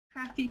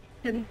Happy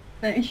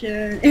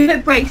connection. If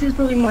it breaks, it's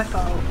probably my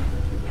fault.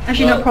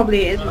 Actually, Well, no,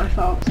 probably it is my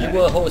fault. You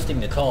were hosting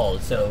the call,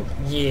 so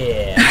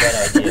yeah,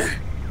 bad idea.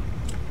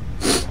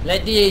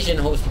 Let the Asian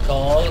host the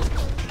call.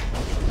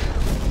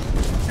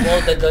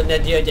 Walter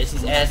Grenadier gets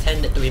his ass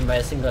handed to him by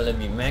a single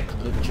enemy mech.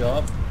 Good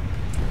job.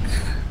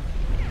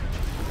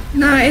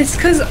 No, it's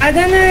because I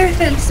don't know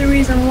if it's the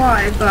reason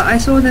why, but I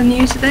saw the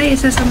news today. It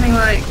says something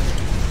like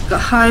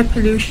got high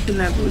pollution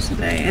levels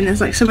today, and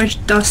there's like so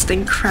much dust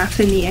and crap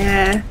in the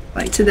air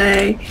like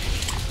today.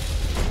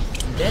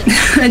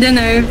 I don't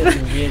know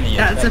if really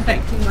that's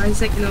affecting my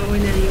signal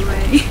in any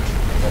way.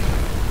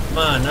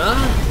 Mana?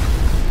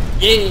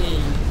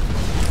 Yay!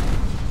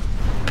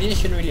 This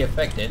shouldn't really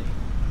affect it.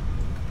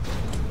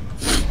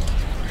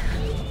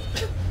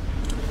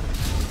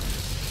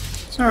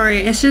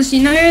 Sorry, it's just,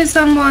 you know,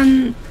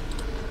 someone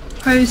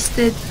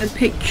posted the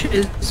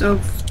pictures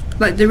of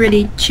like the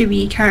really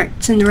chibi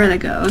character Cinderella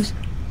girls.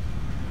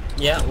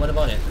 Yeah, what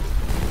about it?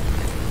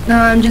 No,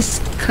 I'm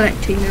just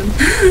collecting them.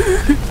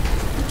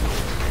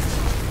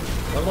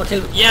 One more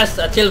till. Yes,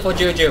 a till for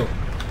Juju.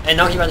 And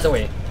now he runs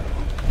away.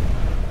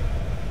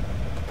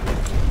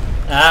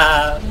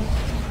 Ah.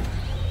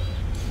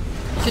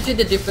 You should see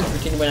the difference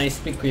between when I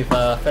speak with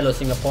fellow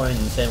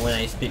Singaporeans and when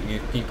I speak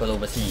with people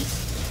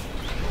overseas.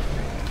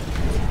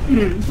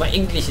 My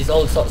English is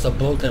all sorts of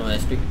broken when I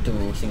speak to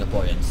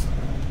Singaporeans.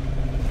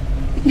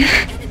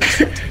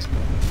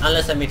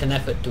 Unless I make an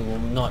effort to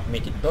not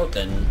make it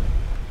broken.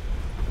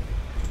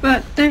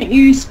 But don't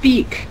you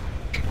speak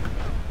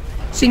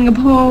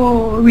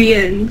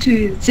Singaporean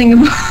to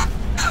Singapore?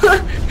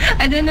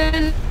 I don't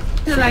know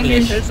the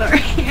language, so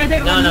sorry. I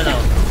don't No.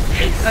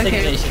 It's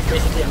Okay. Singlish. It's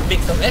basically a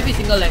mix of every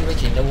single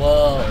language in the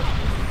world.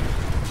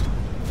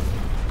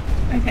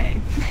 Okay.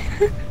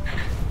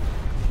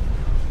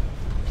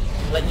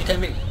 Like you can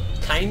make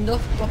kind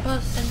of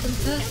proper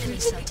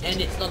sentences,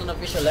 and it's not an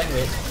official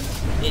language.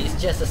 It's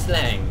just a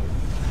slang.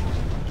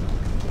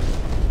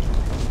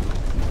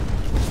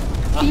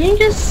 Can you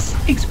just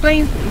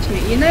explain things to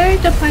me? You know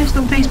the post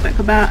on Facebook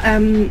about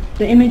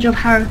the image of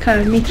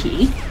Haruka and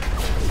Mickey?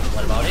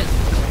 What about it?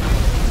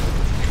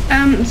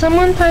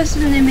 Someone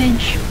posted an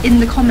image in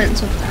the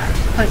comments of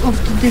that, like of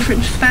the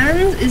different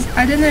fans.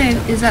 I don't know,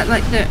 is that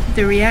like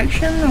the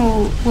reaction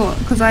or what?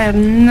 Because I have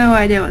no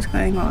idea what's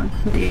going on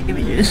with the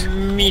images.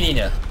 Me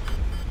neither.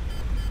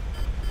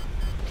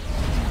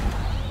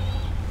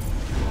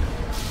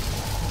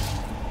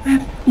 I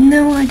have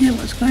no idea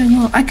what's going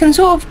on. I can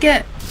sort of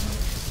get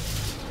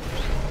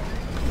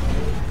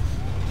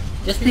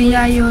Just the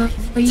Yayoi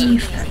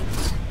fans.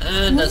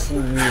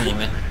 doesn't really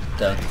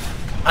matter.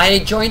 I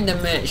joined the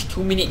match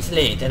 2 minutes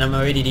late and I'm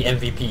already the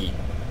MVP.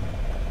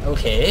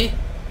 Okay.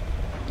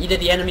 Either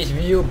the enemy is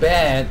real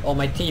bad or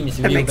my team is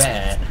real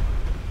bad.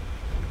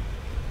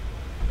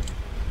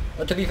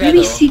 But to be fair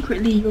Maybe though,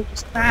 secretly you're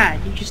just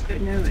bad, you just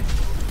don't know it.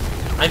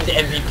 I'm the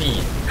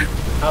MVP.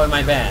 How am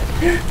I bad?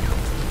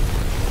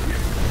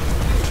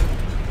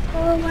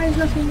 Oh, why is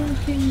nothing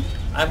working?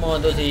 I'm one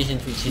of those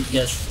Asians which is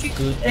just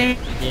good at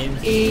the games.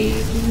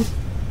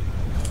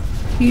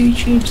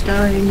 YouTube's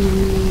dying.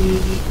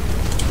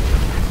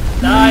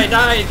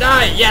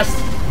 Die! Yes!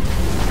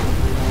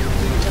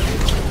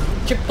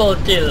 Triple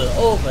kill,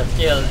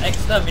 overkill,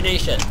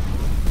 extermination.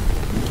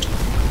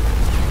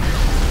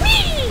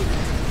 Whee!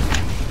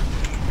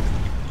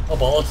 Oh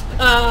balls.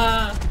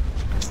 Ah!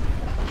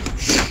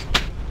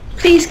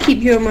 Please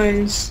keep your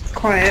moans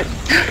quiet.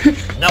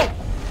 No!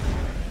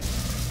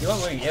 You are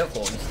wearing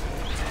earphones.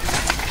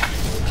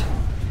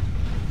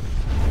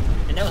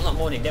 And that was not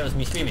moaning, that was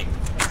me screaming.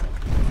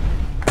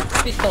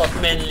 Because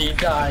manly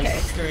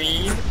guys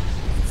scream.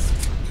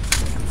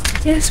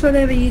 Yes,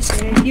 whatever you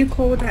say. You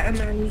call that a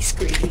manly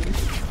scream.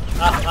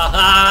 Ha ha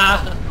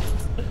ha!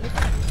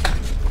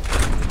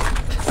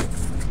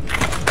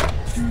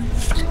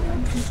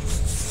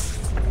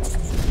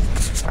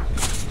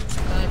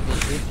 I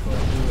did it for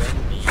you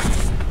and me.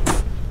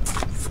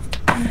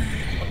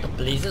 What the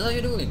blazes are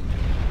you doing?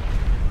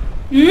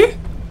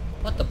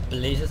 What the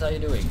blazes are you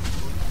doing?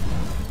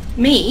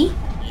 Me?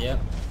 Yep.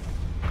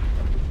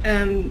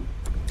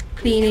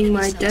 Cleaning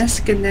my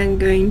desk and then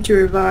going to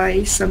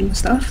revise some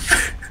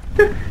stuff.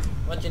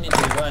 What do you need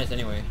to revise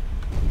anyway?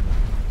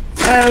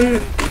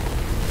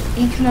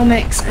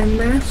 Economics and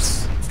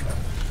maths.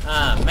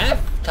 Ah,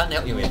 math? Can't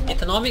help you with.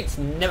 Economics?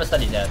 Never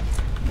studied that.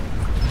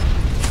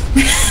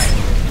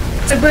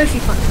 So both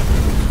you fun.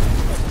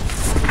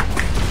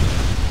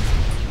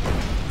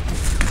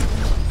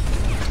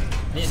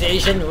 This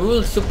Asian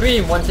rules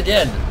supreme once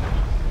again.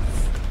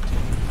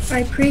 I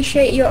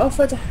appreciate your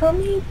offer to help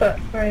me, but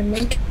I'm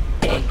okay.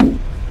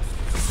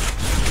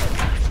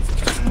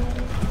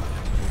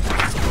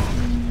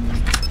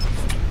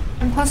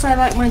 And plus I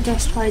like my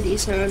desk tidy,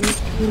 so I'm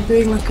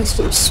doing like a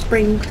sort of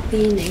spring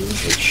cleaning,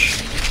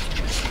 which...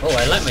 Oh,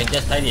 I like my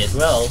desk tidy as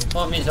well.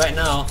 Well, it means right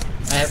now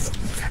I have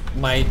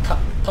my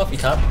coffee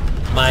cup,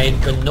 my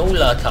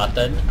granola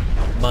carton,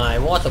 my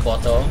water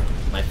bottle,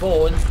 my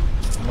phone,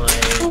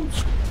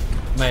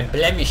 my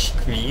blemish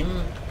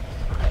cream,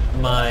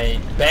 my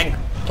bank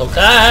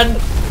token,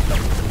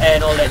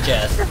 and all that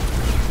jazz.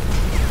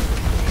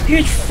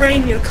 You'd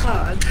frame your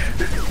card.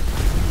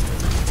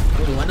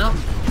 Who do I know?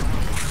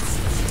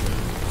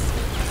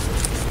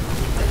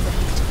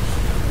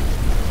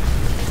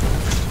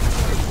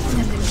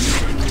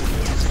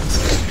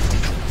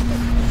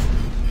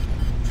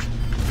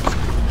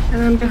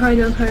 And I'm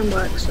behind on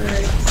homework, so I can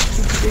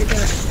do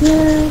that.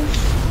 Yeah.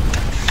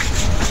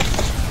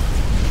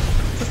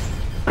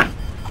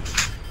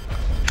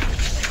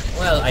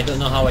 Well, I don't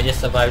know how I just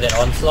survived that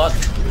onslaught,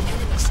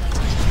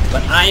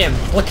 but I am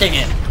booking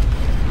it.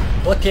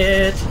 Book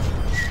it.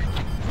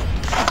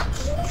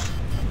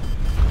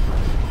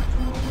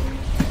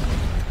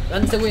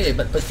 Runs away,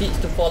 but proceeds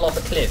to fall off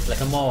a cliff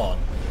like a moron.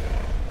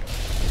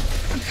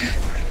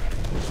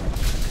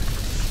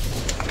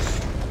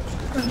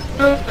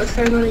 Oh, what's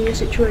going on in your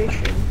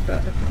situation,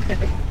 but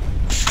okay.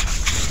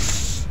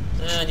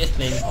 Just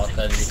playing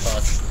Hawken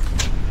because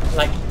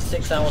like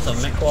 6 hours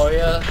of Mech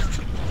Warrior.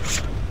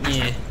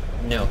 Yeah,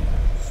 no.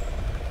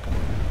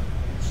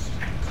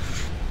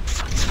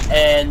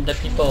 And the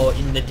people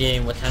in the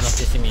game were kind of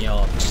pissing me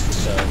off,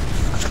 so...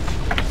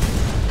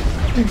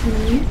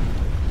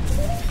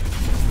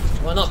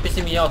 Well, not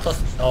pissing me off because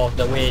of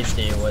the way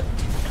they would...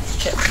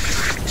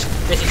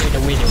 Basically the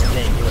way they were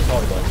playing, it was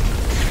horrible.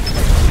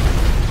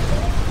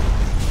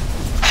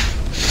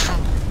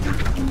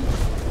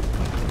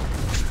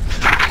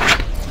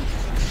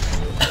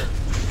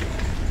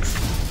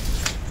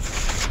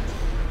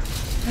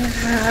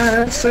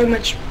 So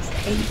much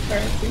paper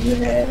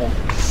everywhere.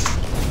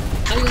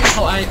 I don't know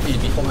how I feel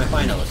before my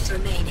finals.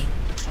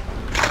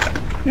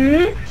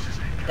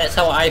 That's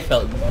how I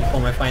felt before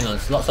my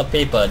finals. Lots of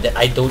paper that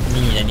I don't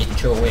need, I need to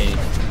throw away.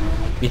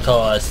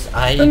 Because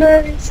I... Oh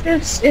no, it's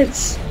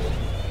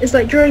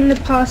like during the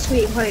past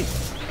week, like...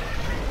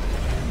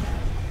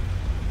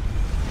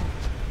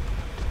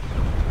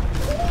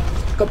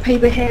 Got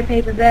paper here,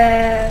 paper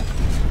there,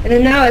 and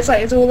then now it's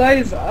like it's all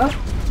over.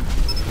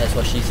 That's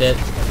what she said.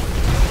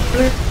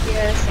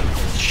 Yeah,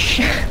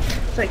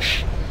 it's like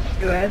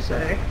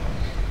USA.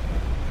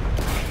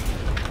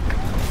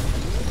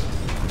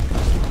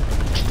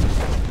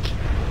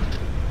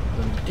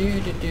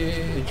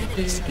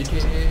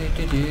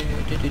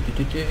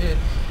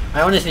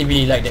 I honestly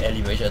really like the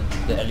Ellie version,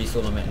 the Ellie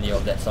solo medley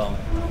of that song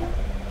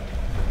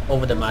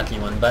over the Mati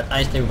one, but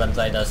I still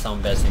Banzai does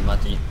sound best in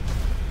Mati.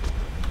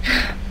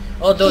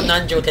 Although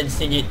Nanjo can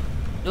sing it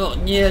not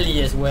nearly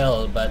as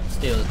well, but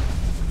still.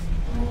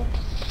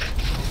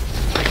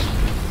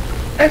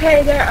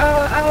 Okay,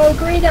 I'll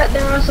agree that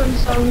there are some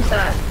songs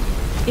that,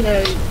 you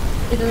know,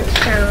 it doesn't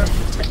sound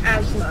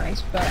as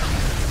nice, but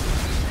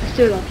I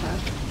still love her.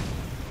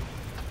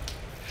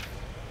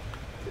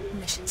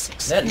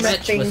 That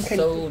match was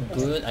so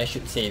good, I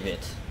should save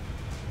it.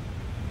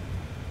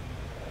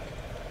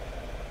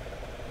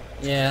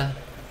 Yeah.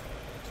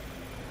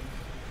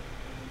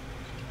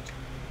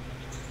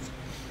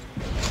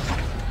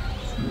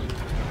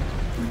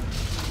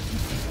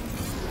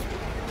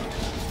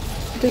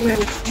 I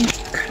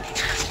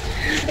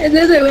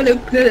don't want to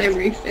put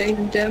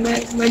everything, damn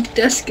it. My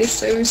desk is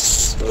so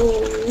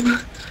small.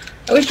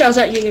 I wish I was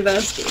at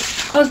university.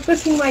 I was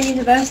booking my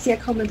university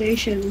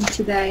accommodation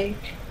today.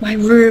 My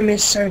room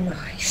is so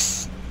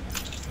nice.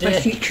 My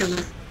future room,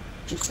 I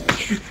should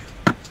say.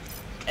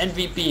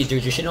 MVP,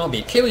 Juju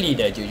Shinobi. Kill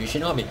leader, Juju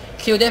Shinobi.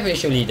 Kill death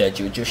ratio leader,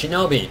 Juju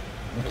Shinobi.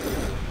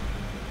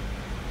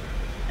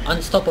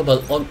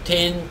 Unstoppable,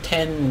 obtain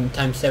 10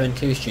 times 7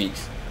 kill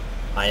streaks.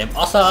 I am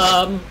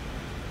awesome!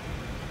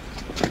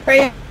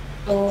 Praise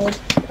the Lord.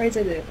 Praise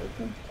the Lord.